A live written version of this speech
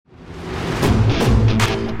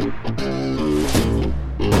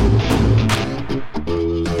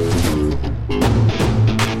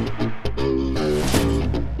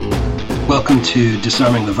welcome to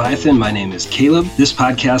Disarming Leviathan. My name is Caleb. This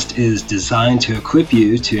podcast is designed to equip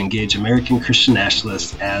you to engage American Christian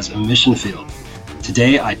nationalists as a mission field.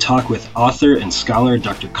 Today, I talk with author and scholar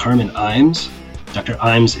Dr. Carmen Imes. Dr.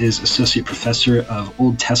 Imes is Associate Professor of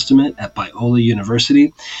Old Testament at Biola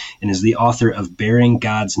University and is the author of Bearing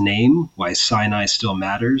God's Name, Why Sinai Still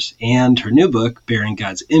Matters, and her new book, Bearing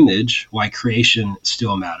God's Image, Why Creation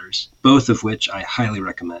Still Matters, both of which I highly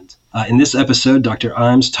recommend. In this episode, Dr.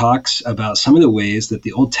 Imes talks about some of the ways that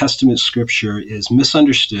the Old Testament scripture is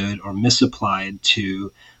misunderstood or misapplied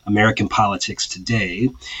to American politics today.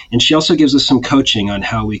 And she also gives us some coaching on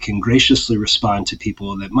how we can graciously respond to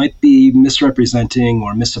people that might be misrepresenting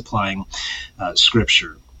or misapplying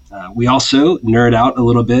scripture. We also nerd out a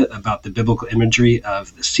little bit about the biblical imagery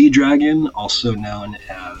of the sea dragon, also known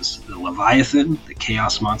as the Leviathan, the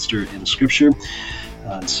chaos monster in scripture.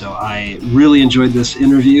 So I really enjoyed this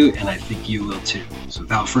interview, and I think you will too. So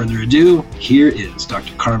without further ado, here is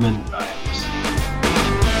Dr. Carmen Imes.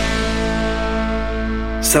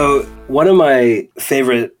 So one of my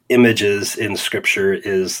favorite images in scripture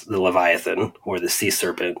is the Leviathan or the sea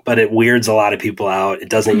serpent, but it weirds a lot of people out. It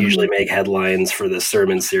doesn't usually make headlines for this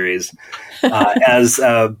sermon series. As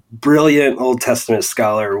a brilliant Old Testament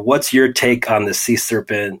scholar, what's your take on the sea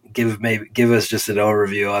serpent? Give us just an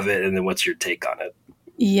overview of it, and then what's your take on it?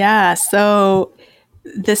 Yeah, so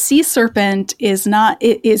the sea serpent is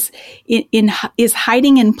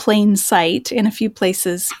hiding in plain sight in a few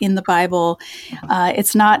places in the Bible.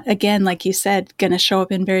 It's not, again, like you said, going to show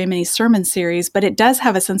up in very many sermon series, but it does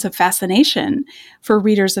have a sense of fascination for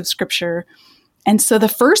readers of Scripture. And so the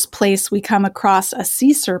first place we come across a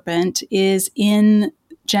sea serpent is in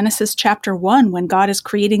Genesis chapter 1, when God is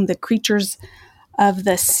creating the creatures of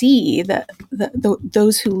the sea.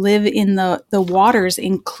 Those who live in the waters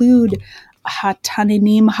include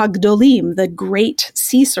Hataninim Hagdolim, the great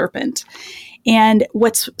sea serpent. And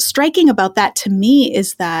what's striking about that to me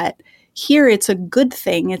is that here it's a good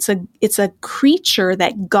thing. It's a creature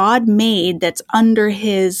that God made that's under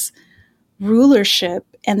his rulership,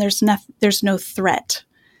 and there's no threat.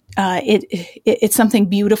 It's something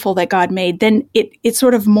beautiful that God made. Then it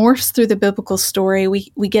sort of morphs through the biblical story.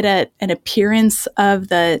 We get an appearance of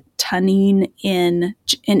the Tanin in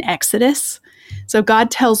Exodus. So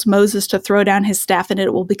God tells Moses to throw down his staff and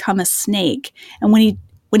it will become a snake. And when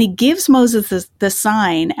he gives Moses the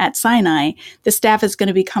sign at Sinai, the staff is going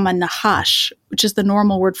to become a nahash, which is the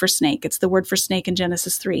normal word for snake. It's the word for snake in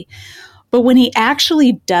Genesis 3. But when he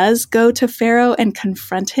actually does go to Pharaoh and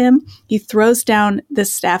confront him, he throws down the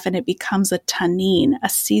staff and it becomes a tanin, a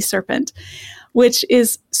sea serpent, which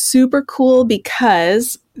is super cool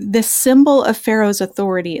because the symbol of Pharaoh's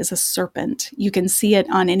authority is a serpent. You can see it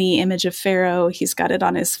on any image of Pharaoh. He's got it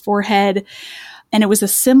on his forehead, and it was a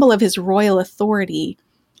symbol of his royal authority.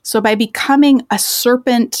 So by becoming a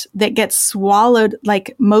serpent that gets swallowed,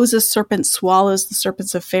 like Moses' serpent swallows the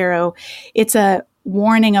serpents of Pharaoh, it's a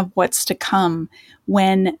warning of what's to come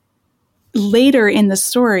when later in the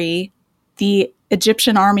story, the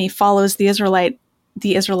Egyptian army follows the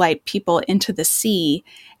Israelite people into the sea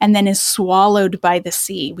and then is swallowed by the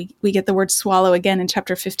sea. We get the word swallow again in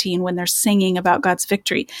chapter 15 when they're singing about God's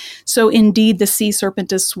victory. So indeed, the sea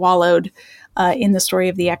serpent is swallowed in the story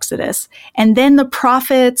of the Exodus. And then the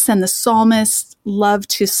prophets and the psalmists love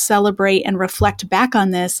to celebrate and reflect back on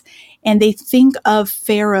this, and they think of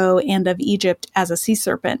Pharaoh and of Egypt as a sea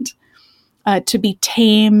serpent to be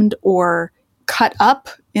tamed or cut up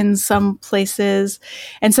in some places.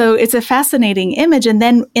 And so it's a fascinating image. And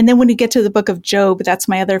then when you get to the book of Job, that's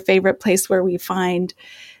my other favorite place where we find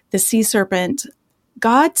the sea serpent.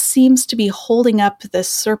 God seems to be holding up the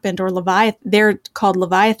serpent, or Leviathan, they're called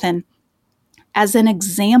Leviathan, as an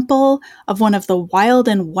example of one of the wild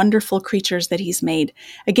and wonderful creatures that he's made.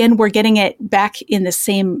 Again, we're getting it back in the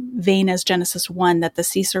same vein as Genesis 1, that the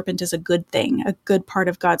sea serpent is a good thing, a good part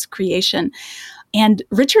of God's creation. And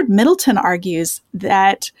Richard Middleton argues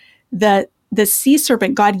that the sea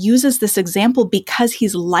serpent, God uses this example because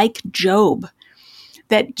he's like Job,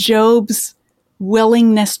 that Job's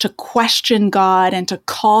willingness to question God and to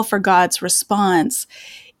call for God's response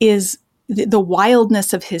is the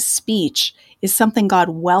wildness of his speech is something God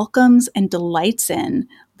welcomes and delights in,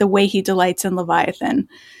 the way he delights in Leviathan.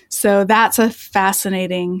 So that's a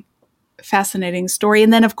fascinating story.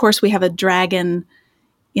 And then, of course, we have a dragon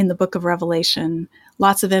in the book of Revelation.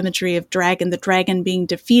 Lots of imagery of the dragon being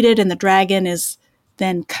defeated, and the dragon is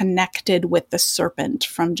then connected with the serpent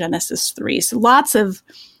from Genesis 3. So lots of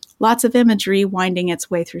imagery winding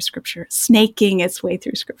its way through Scripture, snaking its way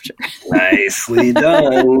through Scripture. Nicely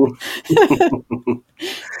done.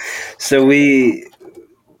 So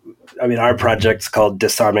our project's called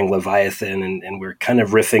Disarming Leviathan, and we're kind of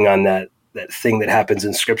riffing on that thing that happens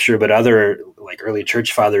in Scripture, but other like early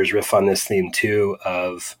church fathers riff on this theme too,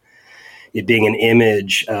 of it being an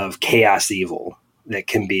image of chaos evil that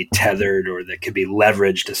can be tethered or that could be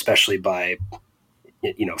leveraged, especially by,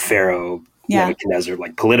 Pharaoh, Nebuchadnezzar,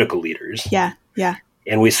 like political leaders. Yeah.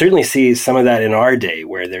 And we certainly see some of that in our day,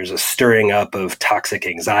 where there's a stirring up of toxic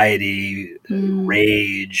anxiety,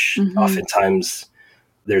 rage. Oftentimes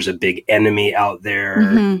there's a big enemy out there,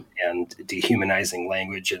 and dehumanizing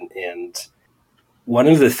language. And one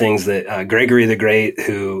of the things that Gregory the Great,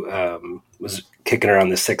 who was kicking around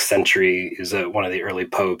the 6th century, is one of the early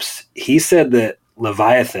popes, he said that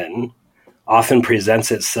Leviathan often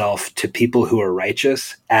presents itself to people who are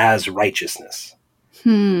righteous as righteousness.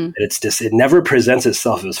 It never presents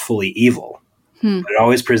itself as fully evil, but it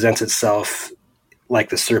always presents itself like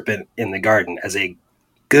the serpent in the garden as a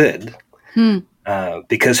good.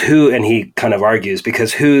 Because and he kind of argues,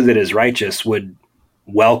 because who that is righteous would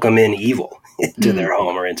welcome in evil into their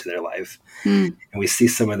home or into their life. And we see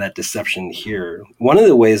some of that deception here. One of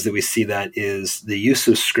the ways that we see that is the use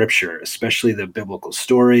of Scripture, especially the biblical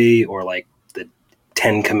story or like the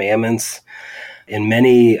 10 Commandments. In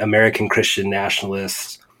many American Christian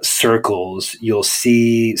nationalist circles, you'll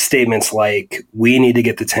see statements like, we need to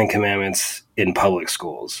get the 10 Commandments in public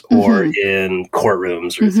schools or in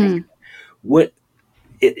courtrooms. Or things.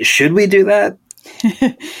 Should we do that?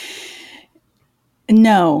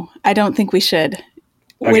 No, I don't think we should.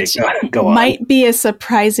 Okay, which go on. Might be a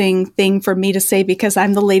surprising thing for me to say, because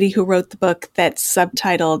I'm the lady who wrote the book that's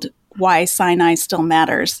subtitled Why Sinai Still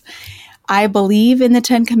Matters. I believe in the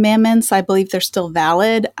 10 Commandments. I believe they're still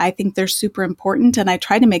valid. I think they're super important. And I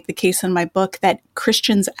try to make the case in my book that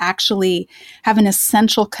Christians actually have an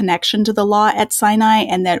essential connection to the law at Sinai,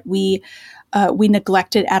 and that we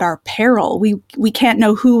neglect it at our peril. We can't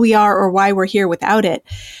know who we are or why we're here without it.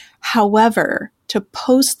 However, to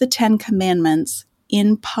post the 10 Commandments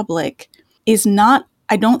in public is not,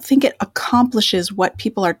 I don't think it accomplishes what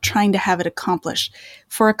people are trying to have it accomplish,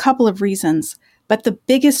 for a couple of reasons. But the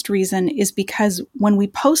biggest reason is because when we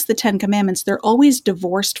post the 10 Commandments, they're always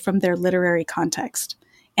divorced from their literary context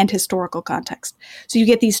and historical context. So you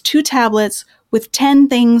get these 2 tablets with 10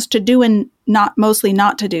 things to do and mostly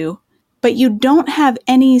not to do, but you don't have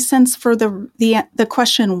any sense for the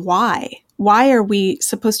question why. Why are we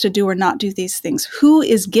supposed to do or not do these things? Who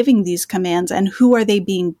is giving these commands, and to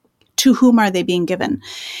whom are they being given?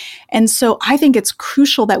 And so I think it's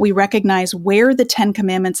crucial that we recognize where the 10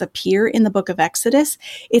 Commandments appear in the book of Exodus.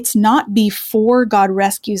 It's not before God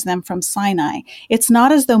rescues them from Sinai. It's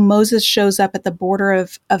not as though Moses shows up at the border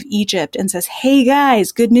of Egypt and says, hey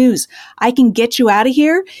guys, good news. I can get you out of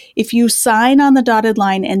here if you sign on the dotted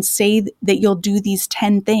line and say that you'll do these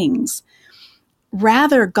 10 things.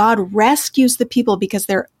 Rather, God rescues the people because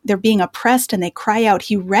they're being oppressed and they cry out.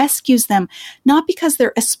 He rescues them not because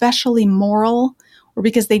they're especially moral or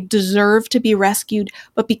because they deserve to be rescued,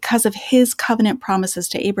 but because of his covenant promises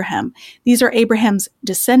to Abraham. These are Abraham's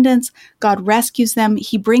descendants. God rescues them.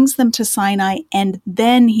 He brings them to Sinai, and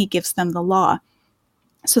then he gives them the law.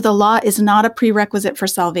 So the law is not a prerequisite for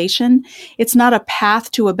salvation. It's not a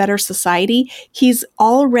path to a better society. He's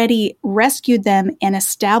already rescued them and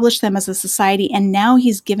established them as a society, and now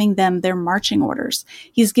he's giving them their marching orders.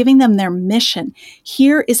 He's giving them their mission.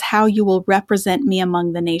 Here is how you will represent me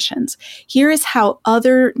among the nations. Here is how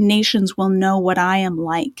other nations will know what I am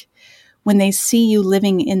like when they see you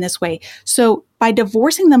living in this way. So by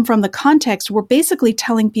divorcing them from the context, we're basically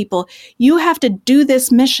telling people, you have to do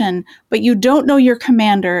this mission, but you don't know your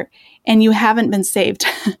commander and you haven't been saved.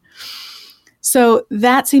 So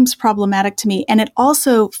that seems problematic to me. And it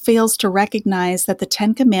also fails to recognize that the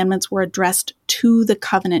 10 Commandments were addressed to the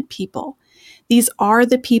covenant people. These are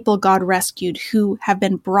the people God rescued who have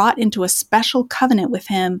been brought into a special covenant with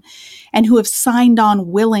him and who have signed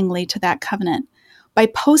on willingly to that covenant. By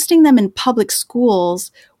posting them in public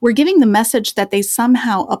schools, we're giving the message that they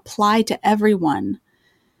somehow apply to everyone.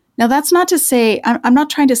 Now, that's not to say, I'm not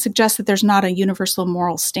trying to suggest that there's not a universal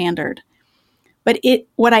moral standard. But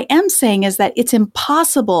what I am saying is that it's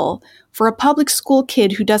impossible for a public school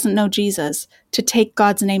kid who doesn't know Jesus to take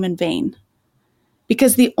God's name in vain.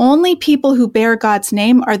 Because the only people who bear God's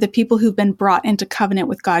name are the people who've been brought into covenant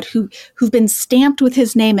with God, who've been stamped with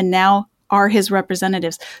his name and now are his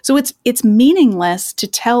representatives. So it's meaningless to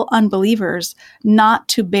tell unbelievers not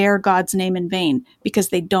to bear God's name in vain, because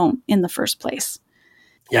they don't in the first place.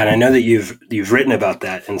 Yeah, and I know that you've written about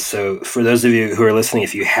that. And so for those of you who are listening,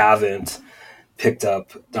 if you haven't picked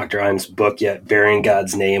up Dr. Imes' book yet, Bearing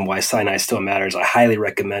God's Name, Why Sinai Still Matters, I highly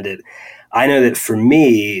recommend it. I know that for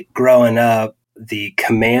me, growing up, the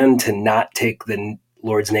command to not take the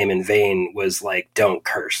Lord's name in vain was like, don't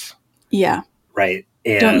curse. Yeah. Right.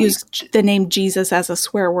 And don't use the name Jesus as a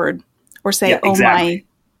swear word or say, oh my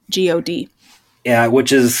God. Yeah,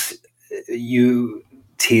 which is, you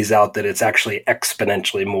tease out that it's actually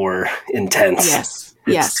exponentially more intense. Yes.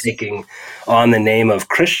 It's taking on the name of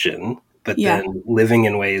Christian, but then living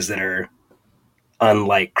in ways that are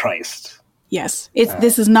unlike Christ. Yes.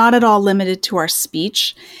 This is not at all limited to our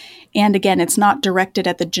speech. And again, it's not directed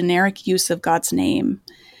at the generic use of God's name.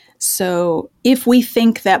 So if we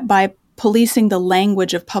think that by policing the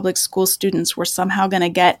language of public school students, we're somehow going to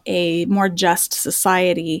get a more just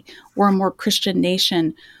society or a more Christian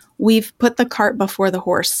nation, we've put the cart before the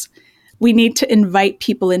horse. We need to invite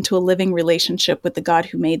people into a living relationship with the God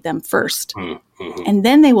who made them first. Mm-hmm. And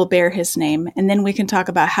then they will bear his name. And then we can talk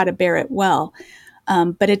about how to bear it well.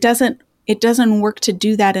 But it doesn't work to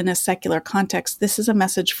do that in a secular context. This is a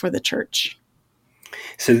message for the church.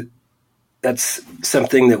 So that's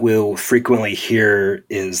something that we'll frequently hear,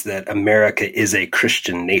 is that America is a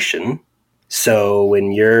Christian nation. So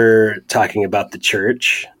when you're talking about the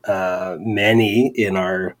church, many in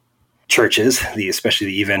our churches, especially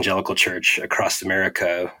the evangelical church across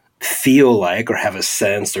America, feel like or have a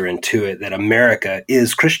sense or intuit that America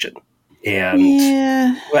is Christian. And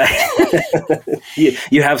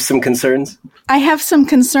you have some concerns? I have some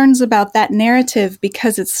concerns about that narrative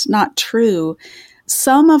because it's not true.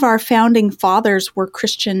 Some of our founding fathers were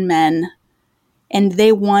Christian men, and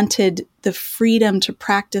they wanted the freedom to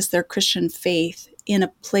practice their Christian faith in a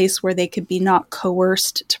place where they could be not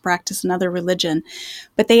coerced to practice another religion.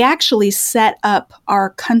 But they actually set up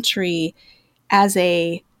our country as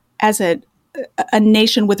a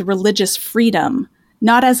nation with religious freedom,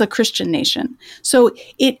 not as a Christian nation. So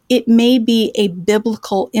it may be a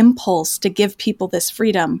biblical impulse to give people this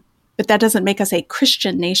freedom, but that doesn't make us a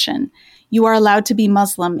Christian nation. You are allowed to be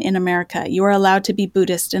Muslim in America. You are allowed to be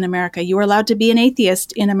Buddhist in America. You are allowed to be an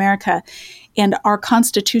atheist in America. And our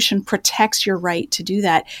Constitution protects your right to do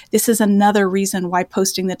that. This is another reason why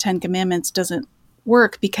posting the 10 Commandments doesn't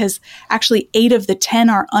work, because actually 8 of the 10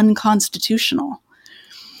 are unconstitutional.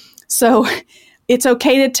 So it's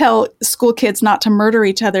okay to tell school kids not to murder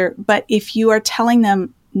each other, but if you are telling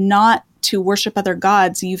them not to worship other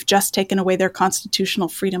gods, you've just taken away their constitutional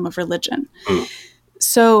freedom of religion.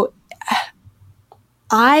 So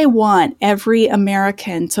I want every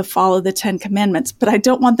American to follow the 10 Commandments, but I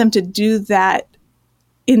don't want them to do that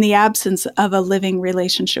in the absence of a living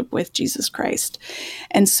relationship with Jesus Christ.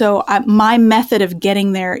 And so my method of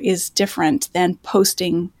getting there is different than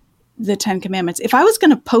posting the 10 Commandments. If I was going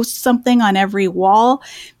to post something on every wall,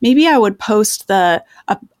 maybe I would post a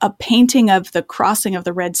painting of the crossing of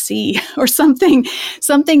the Red Sea or something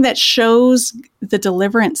that shows the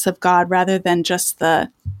deliverance of God rather than just the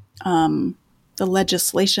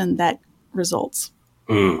legislation that results.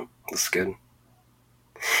 That's good.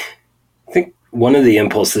 I think one of the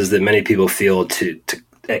impulses that many people feel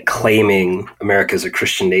at claiming America as a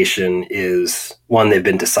Christian nation is, one, they've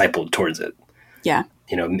been discipled towards it. Yeah.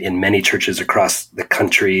 In many churches across the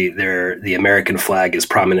country, the American flag is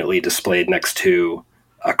prominently displayed next to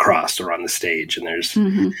a cross or on the stage. And there's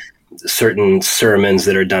certain sermons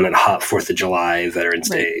that are done at Hot 4th of July Veterans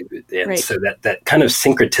Day. And so that kind of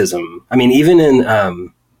syncretism, I mean, even in,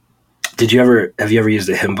 have you ever used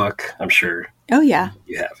a hymn book? I'm sure. Oh, yeah.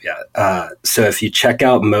 You have, yeah. So if you check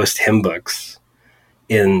out most hymn books,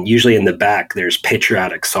 usually in the back, there's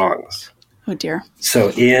patriotic songs. Oh, dear. So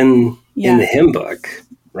in the hymn book,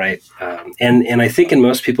 right? And I think in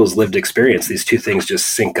most people's lived experience, these two things just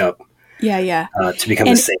sync up. Yeah. To become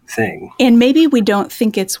the same thing. And maybe we don't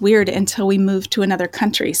think it's weird until we move to another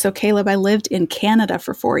country. So, Caleb, I lived in Canada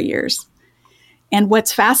for 4 years. And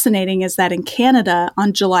what's fascinating is that in Canada,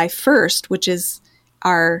 on July 1st, which is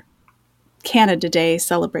our Canada Day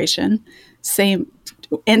celebration,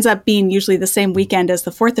 ends up being usually the same weekend as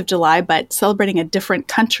the 4th of July, but celebrating a different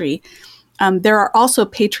country. There are also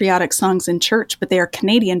patriotic songs in church, but they are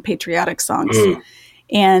Canadian patriotic songs.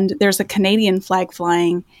 And there's a Canadian flag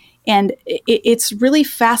flying. And it's really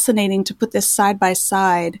fascinating to put this side by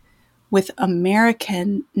side with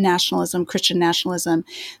American nationalism, Christian nationalism.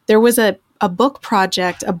 There was a book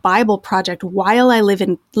project, a Bible project, while I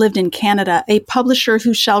lived in Canada. A publisher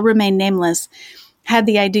who shall remain nameless had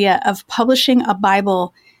the idea of publishing a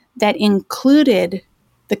Bible that included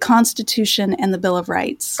the Constitution and the Bill of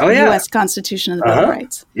Rights, the U.S. Constitution and the Bill of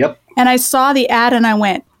Rights. Yep. And I saw the ad and I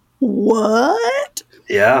went, what?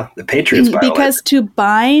 Yeah, the Patriots Bible. Because to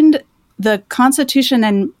bind the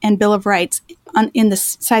Constitution and Bill of Rights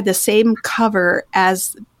inside the same cover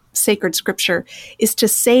as sacred scripture is to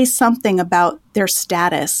say something about their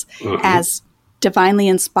status as divinely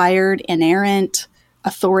inspired, inerrant,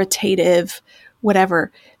 authoritative,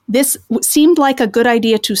 whatever. This seemed like a good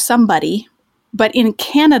idea to somebody, but in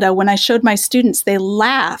Canada, when I showed my students, they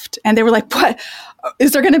laughed and they were like, "What?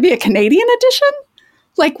 Is there going to be a Canadian edition?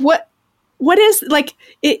 Like what? What is like?"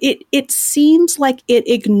 It seems like it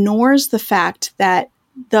ignores the fact that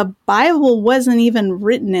the Bible wasn't even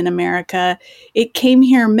written in America. It came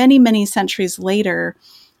here many, many centuries later.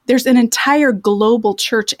 There's an entire global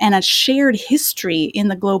church and a shared history in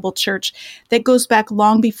the global church that goes back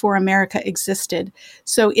long before America existed.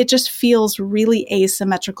 So it just feels really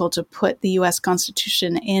asymmetrical to put the U.S.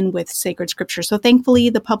 Constitution in with sacred scripture. So thankfully,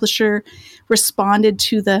 the publisher responded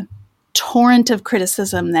to the torrent of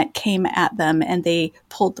criticism that came at them, and they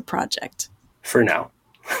pulled the project. For now.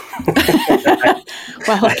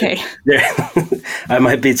 Well, okay. I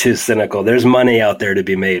might be too cynical. There's money out there to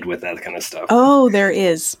be made with that kind of stuff. Oh, there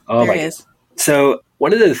is. Oh, there is. So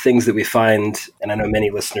one of the things that we find, and I know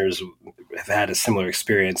many listeners have had a similar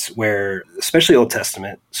experience, where especially Old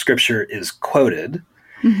Testament scripture is quoted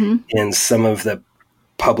in some of the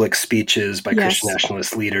public speeches by Christian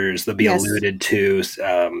nationalist leaders. They'll be alluded to.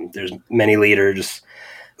 There's many leaders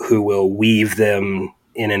who will weave them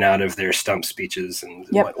in and out of their stump speeches. And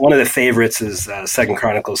one of the favorites is 2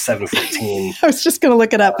 Chronicles 7:14. I was just going to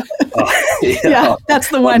look it up. That's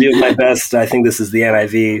the one. I'll do my best. I think this is the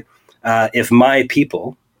NIV. If my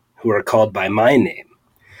people, who are called by my name,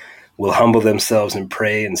 will humble themselves and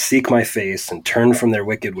pray and seek my face and turn from their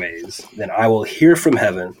wicked ways, then I will hear from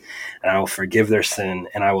heaven and I will forgive their sin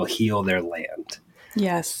and I will heal their land.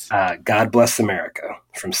 Yes. God bless America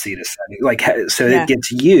from sea to sea. It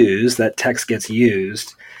gets used, that text gets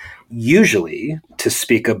used usually to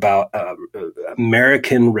speak about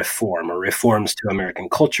American reform or reforms to American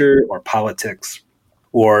culture or politics.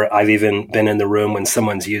 Or I've even been in the room when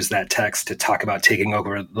someone's used that text to talk about taking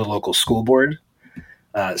over the local school board.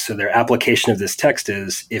 So their application of this text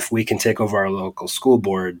is, if we can take over our local school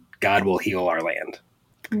board, God will heal our land.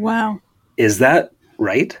 Wow. Is that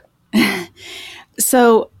right?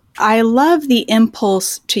 So I love the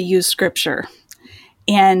impulse to use scripture.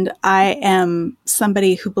 And I am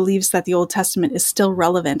somebody who believes that the Old Testament is still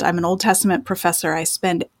relevant. I'm an Old Testament professor. I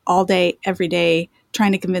spend all day, every day,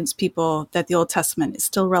 trying to convince people that the Old Testament is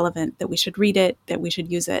still relevant, that we should read it, that we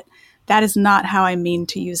should use it. That is not how I mean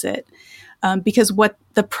to use it. Because what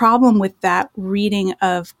the problem with that reading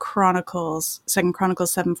of Chronicles, 2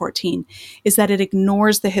 Chronicles 7:14, is that it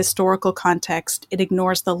ignores the historical context, it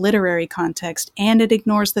ignores the literary context, and it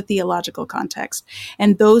ignores the theological context.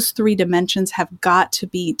 And those three dimensions have got to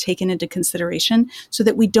be taken into consideration so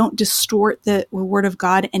that we don't distort the Word of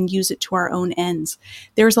God and use it to our own ends.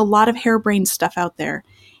 There's a lot of harebrained stuff out there.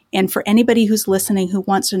 And for anybody who's listening who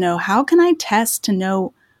wants to know, how can I test to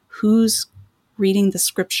know who's reading the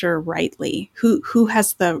scripture rightly? Who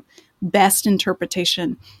has the best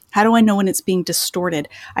interpretation? How do I know when it's being distorted?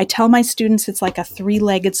 I tell my students it's like a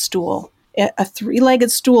three-legged stool. A three-legged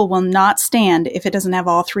stool will not stand if it doesn't have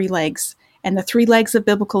all three legs. And the three legs of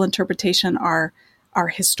biblical interpretation are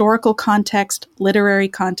historical context, literary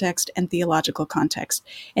context, and theological context.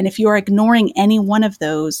 And if you are ignoring any one of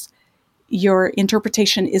those, your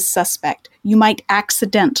interpretation is suspect. You might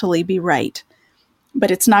accidentally be right, but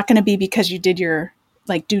it's not going to be because you did your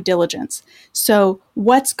due diligence. So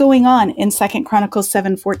what's going on in 2 Chronicles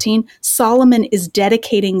 7:14? Solomon is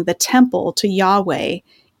dedicating the temple to Yahweh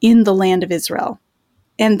in the land of Israel.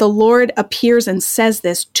 And the Lord appears and says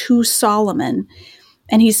this to Solomon.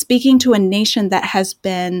 And he's speaking to a nation that has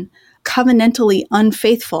been covenantally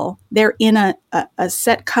unfaithful. They're in a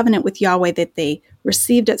set covenant with Yahweh that they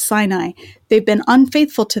received at Sinai. They've been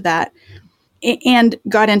unfaithful to that. And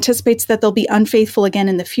God anticipates that they'll be unfaithful again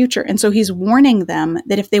in the future. And so he's warning them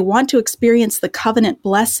that if they want to experience the covenant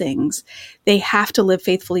blessings, they have to live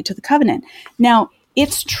faithfully to the covenant. Now,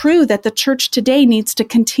 it's true that the church today needs to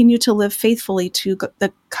continue to live faithfully to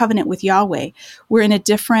the covenant with Yahweh. We're in a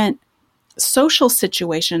different social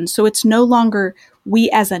situation. So it's no longer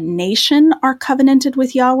we as a nation are covenanted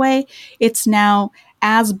with Yahweh. It's now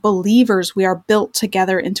as believers, we are built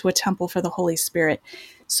together into a temple for the Holy Spirit.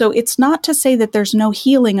 So it's not to say that there's no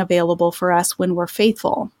healing available for us when we're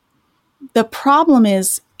faithful. The problem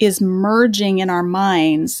is merging in our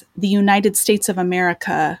minds the United States of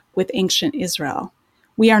America with ancient Israel.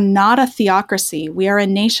 We are not a theocracy. We are a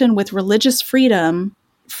nation with religious freedom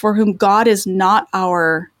for whom God is not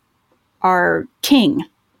our king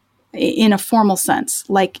in a formal sense,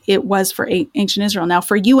 like it was for ancient Israel. Now,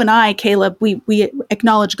 for you and I, Caleb, we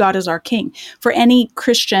acknowledge God as our king. For any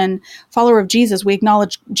Christian follower of Jesus, we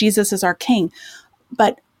acknowledge Jesus as our king.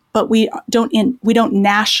 But we don't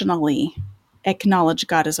nationally acknowledge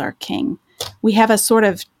God as our king. We have a sort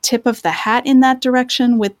of tip of the hat in that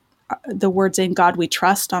direction with the words "In God We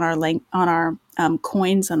Trust" on our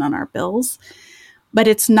coins and on our bills, but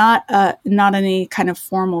it's not any kind of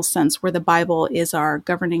formal sense where the Bible is our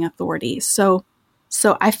governing authority. So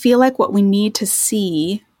I feel like what we need to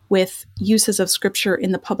see with uses of Scripture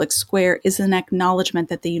in the public square is an acknowledgement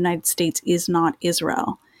that the United States is not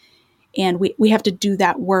Israel. And we have to do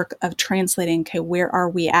that work of translating, okay, where are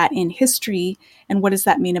we at in history, and what does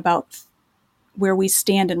that mean about where we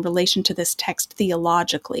stand in relation to this text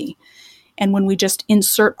theologically? And when we just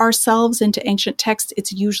insert ourselves into ancient text,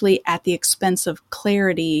 it's usually at the expense of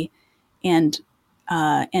clarity and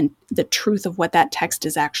the truth of what that text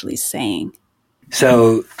is actually saying.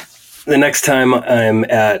 So the next time I'm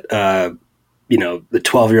at, the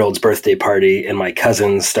 12-year-old's birthday party and my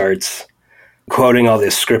cousin starts quoting all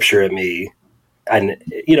this scripture at me, and,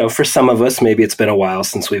 for some of us, maybe it's been a while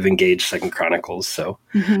since we've engaged Second Chronicles. So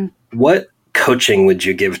what coaching would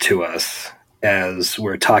you give to us as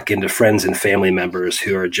we're talking to friends and family members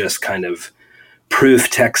who are just kind of proof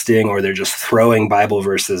texting, or they're just throwing Bible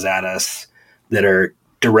verses at us that are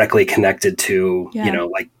directly connected to,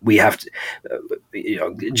 like we have to,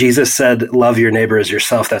 Jesus said, love your neighbor as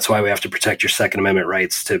yourself. That's why we have to protect your Second Amendment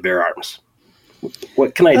rights to bear arms.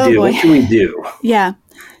 What can I do? Boy. What can we do? Yeah.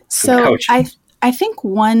 So I think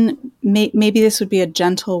maybe this would be a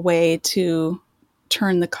gentle way to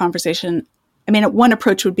turn the conversation. I mean, one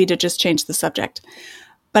approach would be to just change the subject.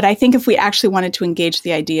 But I think if we actually wanted to engage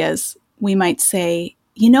the ideas, we might say,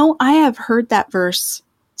 I have heard that verse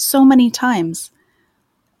so many times.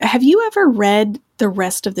 Have you ever read the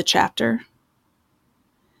rest of the chapter?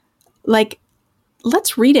 Like,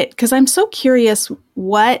 let's read it, because I'm so curious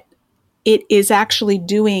what it is actually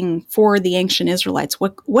doing for the ancient Israelites.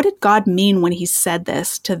 What did God mean when he said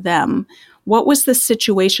this to them? What was the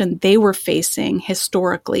situation they were facing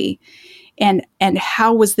historically? And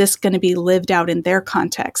how was this going to be lived out in their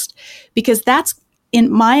context? Because that's,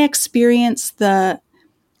 in my experience, the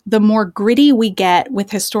more gritty we get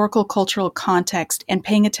with historical cultural context and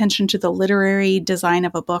paying attention to the literary design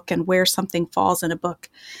of a book and where something falls in a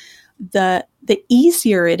book, the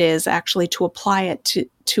easier it is actually to apply it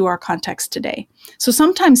to our context today. So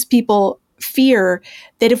sometimes people fear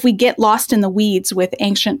that if we get lost in the weeds with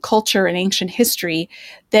ancient culture and ancient history,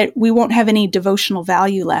 that we won't have any devotional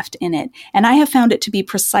value left in it. And I have found it to be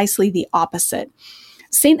precisely the opposite.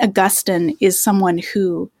 St. Augustine is someone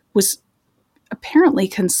who was apparently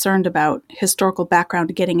concerned about historical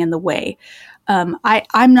background getting in the way.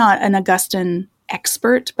 I'm not an Augustine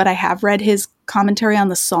expert, but I have read his commentary on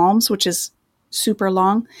the Psalms, which is super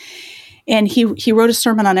long. And he wrote a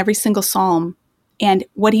sermon on every single Psalm. And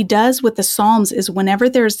what he does with the Psalms is whenever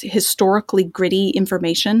there's historically gritty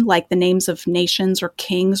information, like the names of nations or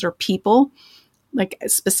kings or people, like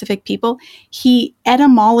specific people, he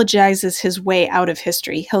etymologizes his way out of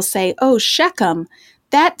history. He'll say, oh, Shechem,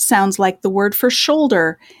 that sounds like the word for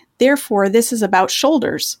shoulder. Therefore, this is about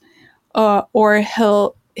shoulders. Or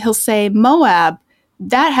he'll say Moab,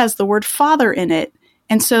 that has the word father in it.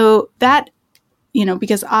 And so that,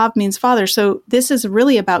 because Av means father. So this is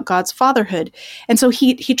really about God's fatherhood. And so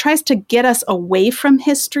he tries to get us away from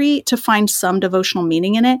history to find some devotional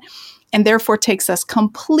meaning in it, and therefore takes us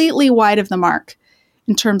completely wide of the mark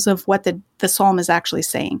in terms of what the psalm is actually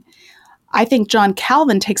saying. I think John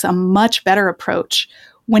Calvin takes a much better approach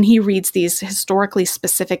when he reads these historically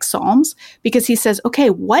specific psalms, because he says, okay,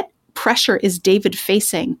 what pressure is David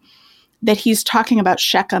facing that he's talking about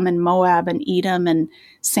Shechem and Moab and Edom and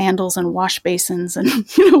sandals and wash basins and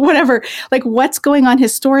whatever, like what's going on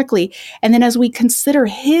historically. And then as we consider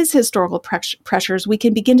his historical pressures, we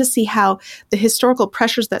can begin to see how the historical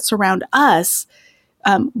pressures that surround us,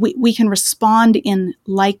 we can respond in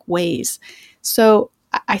like ways. So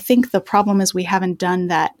I think the problem is we haven't done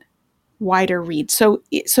that wider read. So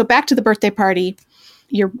back to the birthday party,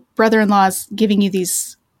 your brother-in-law is giving you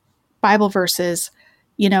these Bible verses.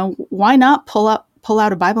 Why not pull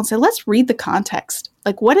out a Bible and say, let's read the context.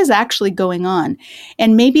 Like, what is actually going on?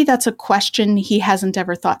 And maybe that's a question he hasn't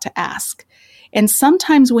ever thought to ask. And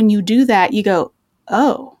sometimes when you do that, you go,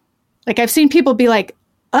 oh, like I've seen people be like,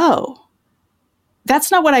 oh,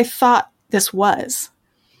 that's not what I thought this was.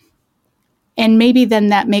 And maybe then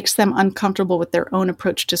that makes them uncomfortable with their own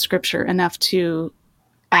approach to scripture enough to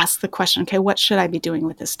ask the question, okay, what should I be doing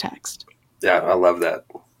with this text? Yeah, I love that.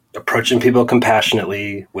 Approaching people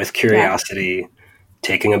compassionately, with curiosity,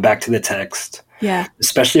 taking them back to the text. Yeah.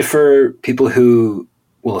 Especially for people who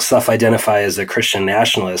will self-identify as a Christian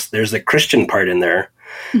nationalist, there's a Christian part in there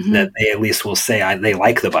that they at least will say they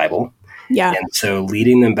like the Bible. Yeah. And so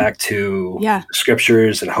leading them back to Yeah.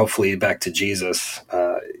 scriptures and hopefully back to Jesus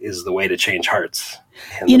is the way to change hearts.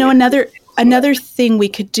 And You the know, way another thing we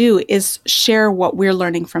could do is share what we're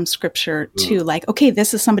learning from scripture too. Mm. Like, okay,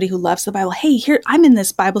 this is somebody who loves the Bible. Hey, here, I'm in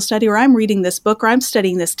this Bible study, or I'm reading this book, or I'm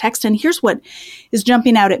studying this text, and here's what is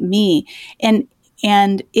jumping out at me. And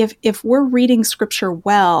if we're reading scripture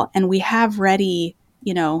well and we have ready,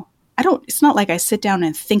 it's not like I sit down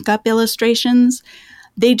and think up illustrations.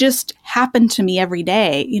 They just happen to me every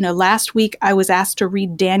day. Last week I was asked to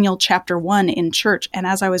read Daniel chapter 1 in church. And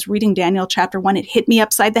as I was reading Daniel chapter 1, it hit me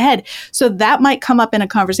upside the head. So that might come up in a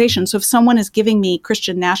conversation. So if someone is giving me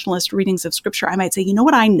Christian nationalist readings of scripture, I might say, you know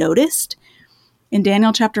what I noticed in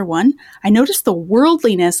Daniel chapter 1? I noticed the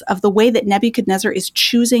worldliness of the way that Nebuchadnezzar is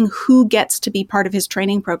choosing who gets to be part of his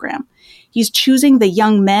training program. He's choosing the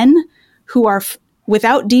young men who are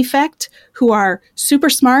without defect, who are super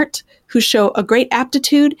smart, who show a great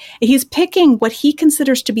aptitude. He's picking what he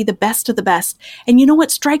considers to be the best of the best. And you know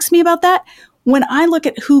what strikes me about that? When I look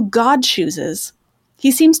at who God chooses,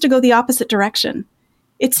 he seems to go the opposite direction.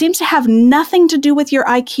 It seems to have nothing to do with your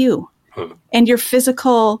IQ and your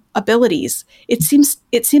physical abilities. It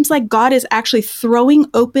seems like God is actually throwing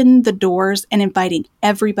open the doors and inviting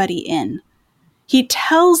everybody in. He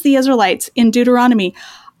tells the Israelites in Deuteronomy,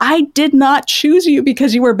 I did not choose you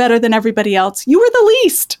because you were better than everybody else. You were the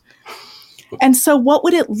least. And so what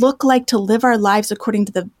would it look like to live our lives according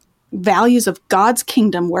to the values of God's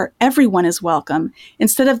kingdom where everyone is welcome,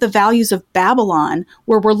 instead of the values of Babylon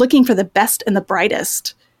where we're looking for the best and the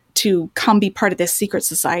brightest to come be part of this secret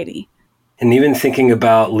society? And even thinking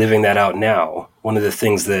about living that out now, one of the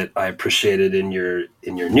things that I appreciated in your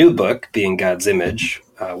new book, Being God's Image,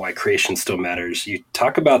 Why Creation Still Matters, you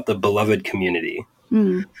talk about the beloved community.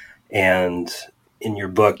 Mm. And in your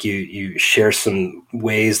book, you share some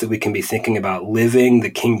ways that we can be thinking about living the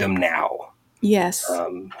kingdom now. Yes.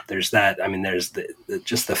 There's that. I mean, there's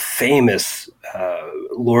just the famous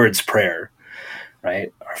Lord's Prayer,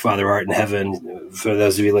 right? Our Father art in heaven. For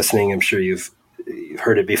those of you listening, I'm sure you've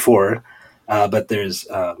heard it before. But there's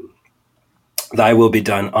Thy will be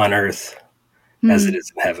done on earth as it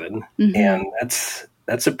is in heaven, and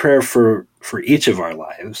that's a prayer for each of our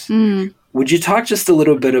lives. Would you talk just a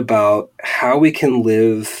little bit about how we can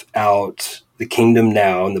live out the kingdom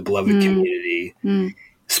now in the beloved community,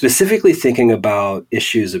 specifically thinking about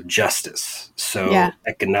issues of justice? So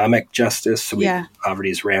economic justice, so poverty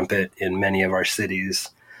is rampant in many of our cities.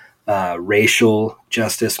 Racial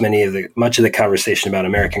justice. Much of the conversation about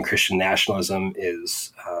American Christian nationalism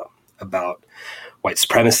is about white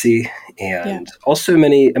supremacy, and also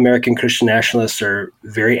many American Christian nationalists are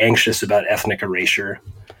very anxious about ethnic erasure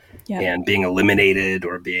and being eliminated,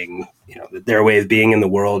 or being, their way of being in the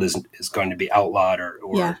world is going to be outlawed or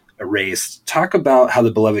erased. Talk about how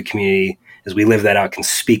the beloved community, as we live that out, can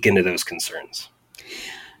speak into those concerns.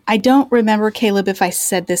 I don't remember, Caleb, if I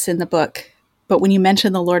said this in the book, but when you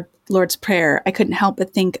mentioned the Lord's Prayer, I couldn't help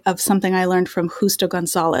but think of something I learned from Justo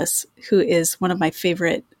Gonzalez, who is one of my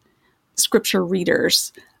favorite scripture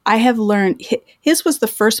readers. I have learned, his was the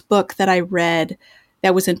first book that I read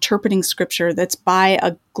that was interpreting scripture that's by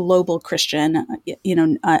a global Christian,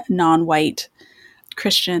 a non-white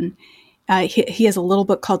Christian. He has a little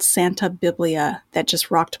book called Santa Biblia that just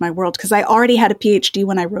rocked my world, because I already had a PhD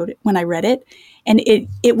when I read it. And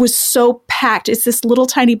it was so packed. It's this little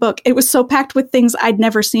tiny book. It was so packed with things I'd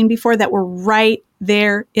never seen before that were right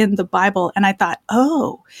there in the Bible. And I thought,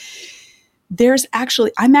 I'm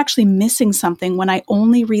actually missing something when I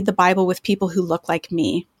only read the Bible with people who look like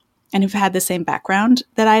me and who've had the same background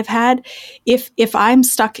that I've had. If I'm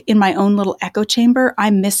stuck in my own little echo chamber,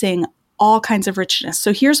 I'm missing all kinds of richness.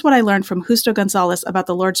 So here's what I learned from Justo Gonzalez about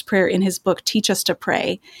the Lord's Prayer in his book, Teach Us to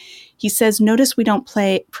Pray. He says, notice we don't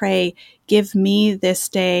pray, give me this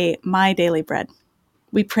day my daily bread.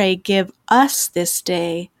 We pray, give us this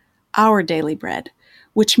day our daily bread,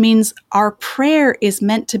 which means our prayer is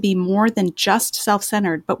meant to be more than just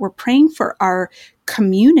self-centered, but we're praying for our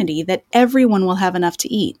community, that everyone will have enough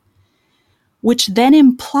to eat, which then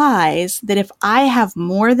implies that if I have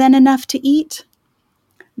more than enough to eat,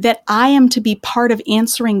 that I am to be part of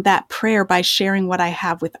answering that prayer by sharing what I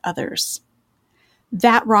have with others.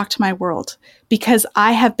 That rocked my world, because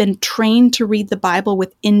I have been trained to read the Bible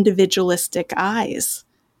with individualistic eyes.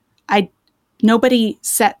 Nobody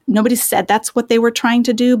said that's what they were trying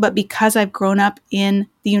to do, but because I've grown up in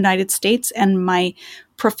the United States and my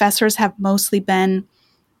professors have mostly been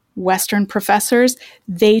Western professors,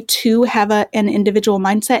 they too have an individual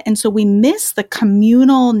mindset. And so we miss the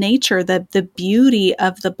communal nature, the beauty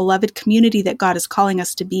of the beloved community that God is calling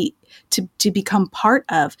us to be, to become part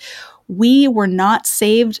of. We were not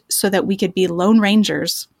saved so that we could be lone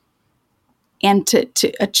rangers and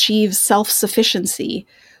to achieve self-sufficiency.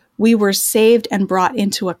 We were saved and brought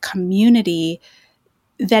into a community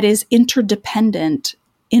that is interdependent,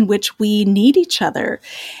 in which we need each other.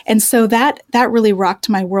 And so that really rocked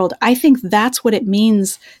my world. I think that's what it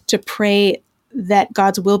means to pray that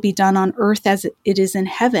God's will be done on earth as it is in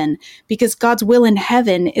heaven, because God's will in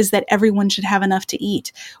heaven is that everyone should have enough to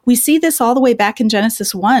eat. We see this all the way back in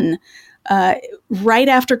Genesis 1, right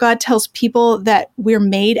after God tells people that we're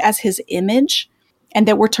made as his image and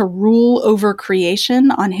that we're to rule over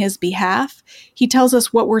creation on his behalf. He tells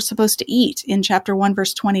us what we're supposed to eat in chapter 1,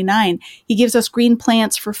 verse 29. He gives us green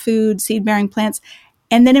plants for food, seed-bearing plants.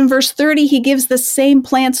 And then in verse 30, he gives the same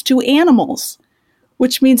plants to animals,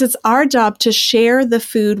 which means it's our job to share the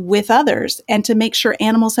food with others and to make sure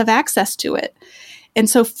animals have access to it. And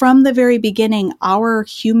so from the very beginning, our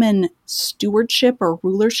human stewardship or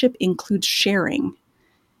rulership includes sharing.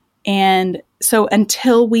 And so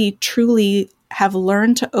until we truly have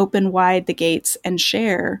learned to open wide the gates and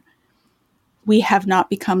share, we have not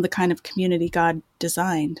become the kind of community God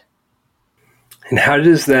designed. And how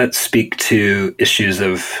does that speak to issues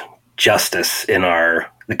of justice in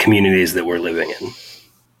the communities that we're living in?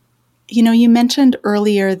 You know, you mentioned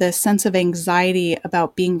earlier the sense of anxiety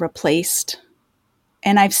about being replaced.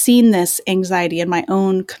 And I've seen this anxiety in my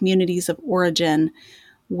own communities of origin,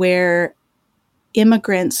 where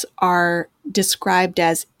immigrants are described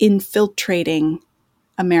as infiltrating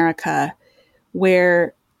America,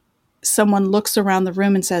 where someone looks around the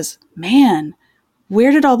room and says, man,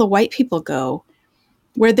 where did all the white people go?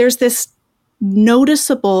 Where there's this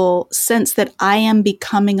noticeable sense that I am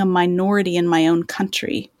becoming a minority in my own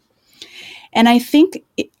country. And I think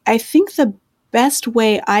the best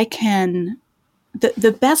way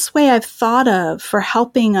the best way I've thought of for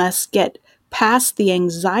helping us get past the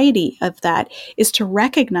anxiety of that is to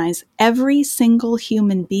recognize every single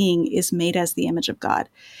human being is made as the image of God.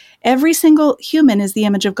 Every single human is the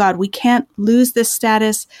image of God. We can't lose this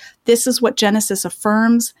status. This is what Genesis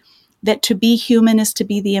affirms, that to be human is to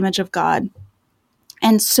be the image of God.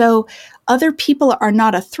 And so other people are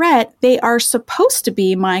not a threat. They are supposed to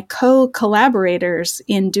be my co-collaborators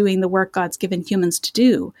in doing the work God's given humans to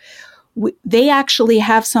do. They actually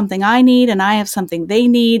have something I need, and I have something they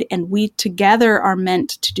need, and we together are meant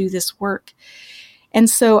to do this work. And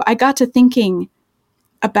so I got to thinking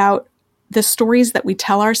about the stories that we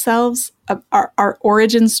tell ourselves, our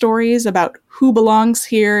origin stories about who belongs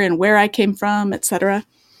here and where I came from, etc.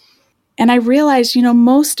 And I realized,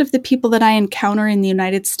 most of the people that I encounter in the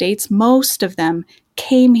United States, most of them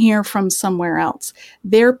came here from somewhere else.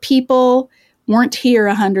 Their people weren't here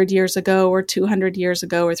 100 years ago or 200 years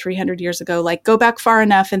ago or 300 years ago. Like, go back far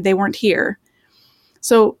enough and they weren't here.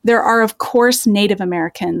 So there are, of course, Native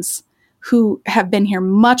Americans who have been here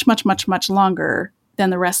much, much, much, much longer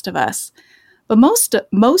than the rest of us. But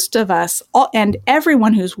most of us, and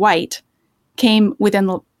everyone who's white, came within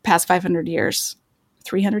the past 500 years.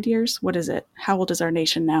 300 years? What is it? How old is our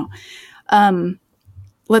nation now?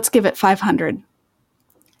 Let's give it 500.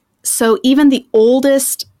 So even the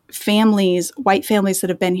oldest families, white families that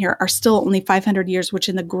have been here, are still only 500 years, which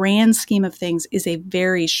in the grand scheme of things is a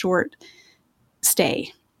very short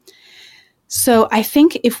stay. So I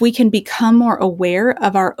think if we can become more aware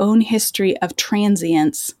of our own history of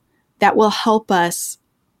transience, that will help us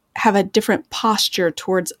have a different posture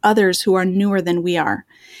towards others who are newer than we are.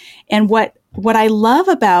 And what I love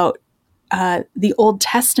about the Old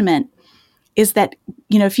Testament is that,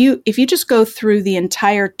 if you just go through the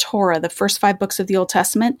entire Torah, the first 5 books of the Old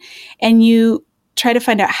Testament, and you try to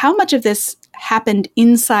find out how much of this happened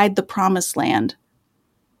inside the Promised Land,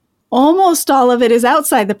 almost all of it is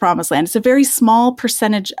outside the Promised Land. It's a very small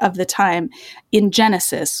percentage of the time in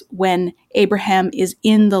Genesis when Abraham is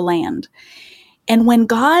in the land. And when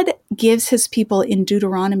God gives his people in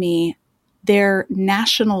Deuteronomy their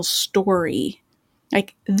national story,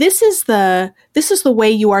 like this is the way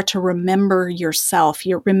you are to remember yourself,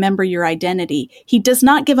 remember your identity. He does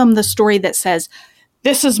not give them the story that says,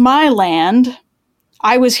 this is my land,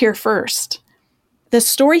 I was here first. The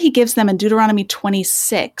story he gives them in Deuteronomy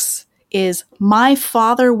 26 is, my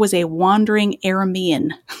father was a wandering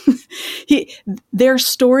Aramean. Their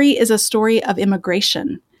story is a story of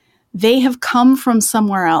immigration. They have come from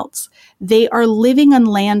somewhere else. They are living on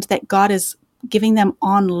land that God is giving them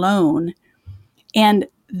on loan, and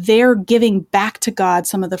they're giving back to God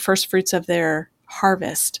some of the first fruits of their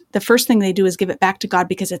harvest, the first thing they do is give it back to God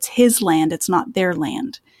because it's his land, it's not their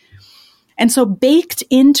land. And so baked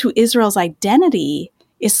into Israel's identity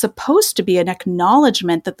is supposed to be an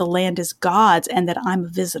acknowledgement that the land is God's and that I'm a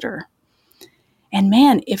visitor. And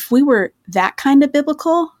man, if we were that kind of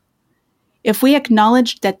biblical, if we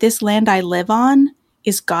acknowledged that this land I live on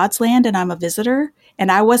is God's land and I'm a visitor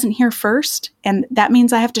and I wasn't here first, and that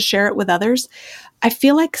means I have to share it with others, I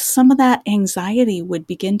feel like some of that anxiety would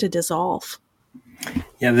begin to dissolve.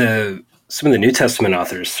 Yeah, some of the New Testament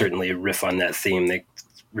authors certainly riff on that theme. They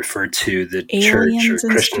refer to the Aliens church or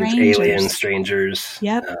and Christians, strangers. aliens, strangers.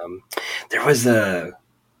 Yep. There was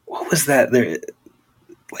what was that? There,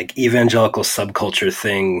 like evangelical subculture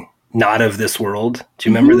thing, not of this world. Do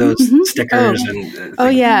you remember those stickers?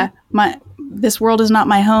 Yeah, this world is not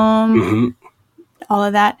my home. All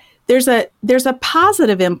of that. There's a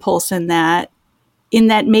positive impulse in that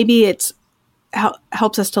maybe it's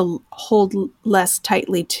helps us to hold less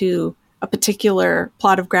tightly to a particular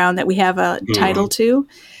plot of ground that we have a title to.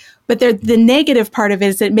 But the negative part of it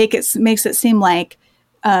is it makes it seem like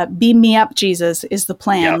beam me up, Jesus, is the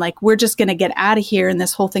plan. Yep. Like we're just going to get out of here and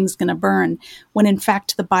this whole thing's going to burn. When in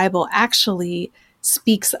fact, the Bible actually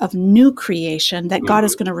speaks of new creation, that God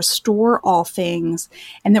is going to restore all things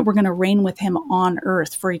and that we're going to reign with him on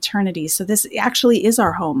earth for eternity. So this actually is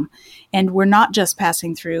our home and we're not just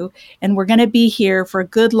passing through and we're going to be here for a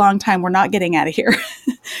good long time. We're not getting out of here.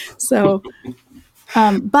 So,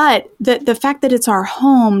 but the fact that it's our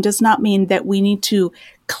home does not mean that we need to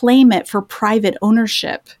claim it for private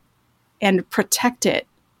ownership and protect it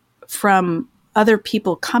from other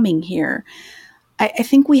people coming here. I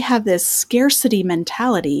think we have this scarcity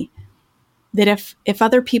mentality that if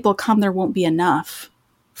other people come, there won't be enough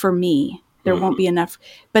for me. There won't be enough.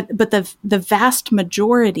 But the vast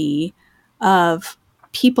majority of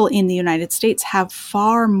people in the United States have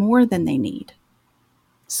far more than they need.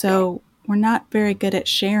 So we're not very good at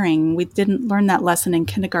sharing. We didn't learn that lesson in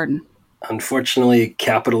kindergarten. Unfortunately,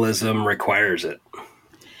 capitalism requires it.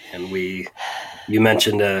 And you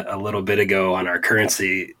mentioned a little bit ago on our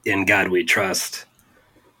currency, in God we trust.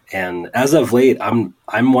 And as of late, I'm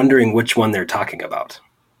wondering which one they're talking about.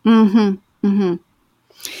 You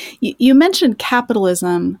mentioned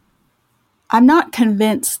capitalism. I'm not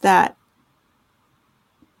convinced that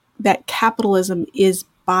capitalism is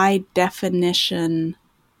by definition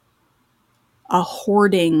a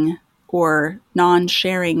hoarding or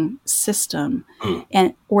non-sharing system,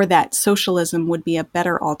 or that socialism would be a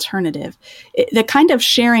better alternative. The kind of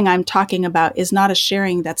sharing I'm talking about is not a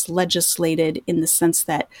sharing that's legislated in the sense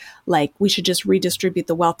that, like, we should just redistribute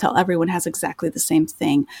the wealth till everyone has exactly the same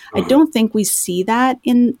thing. I don't think we see that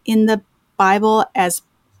in the Bible as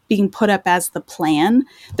being put up as the plan.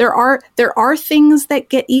 There are things that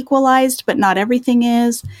get equalized, but not everything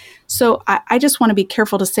is. So I just want to be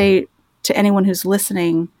careful to say to anyone who's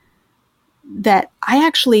listening that I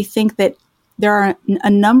actually think that there are a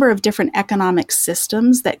number of different economic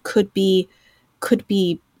systems that could be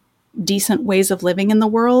decent ways of living in the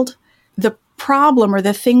world. The problem, or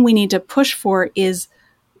the thing we need to push for, is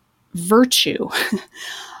virtue.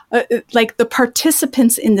 Like the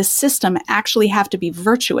participants in the system actually have to be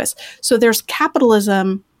virtuous. So there's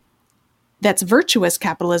capitalism that's virtuous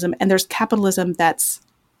capitalism, and there's capitalism that's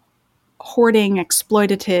hoarding,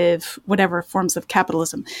 exploitative, whatever forms of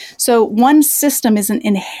capitalism. So one system isn't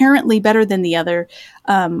inherently better than the other,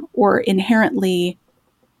 or inherently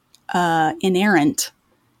inerrant.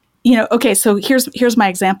 Okay, so here's my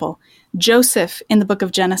example. Joseph in the book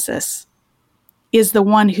of Genesis is the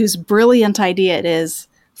one whose brilliant idea it is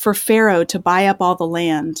for Pharaoh to buy up all the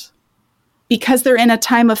land, because they're in a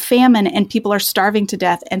time of famine and people are starving to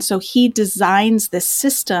death. And so he designs this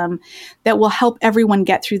system that will help everyone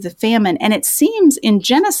get through the famine. And it seems, in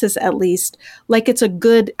Genesis at least, like it's a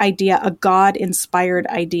good idea, a God-inspired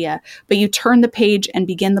idea. But you turn the page and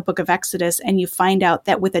begin the book of Exodus, and you find out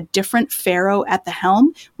that with a different Pharaoh at the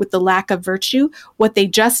helm, with the lack of virtue, what they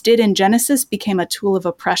just did in Genesis became a tool of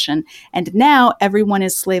oppression. And now everyone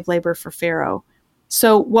is slave labor for Pharaoh.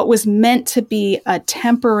 So what was meant to be a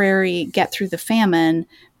temporary get through the famine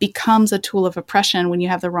becomes a tool of oppression when you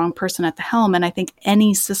have the wrong person at the helm. And I think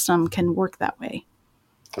any system can work that way.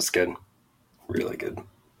 That's good. Really good.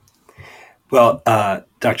 Well,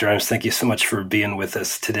 Dr. Imes, thank you so much for being with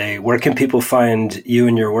us today. Where can people find you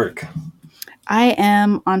and your work? I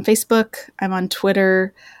am on Facebook. I'm on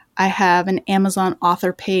Twitter. I have an Amazon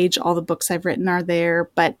author page. All the books I've written are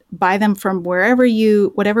there, but buy them from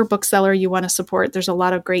whatever bookseller you want to support. There's a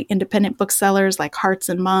lot of great independent booksellers like Hearts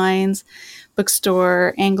and Minds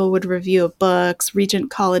Bookstore, Englewood Review of Books,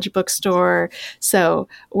 Regent College Bookstore. So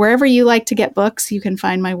wherever you like to get books, you can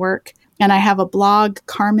find my work. And I have a blog,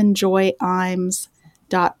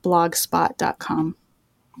 carmenjoyimes.blogspot.com.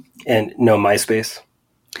 And no MySpace?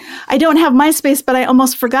 I don't have MySpace, but I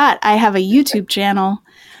almost forgot. I have a YouTube channel.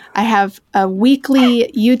 I have a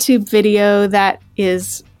weekly YouTube video that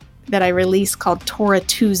I release called Torah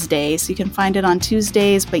Tuesday. So you can find it on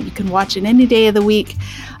Tuesdays, but you can watch it any day of the week.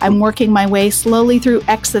 I'm working my way slowly through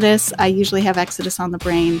Exodus. I usually have Exodus on the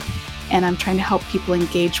brain, and I'm trying to help people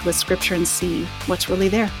engage with Scripture and see what's really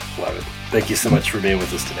there. Love it. Thank you so much for being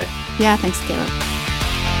with us today. Yeah, thanks, Caleb.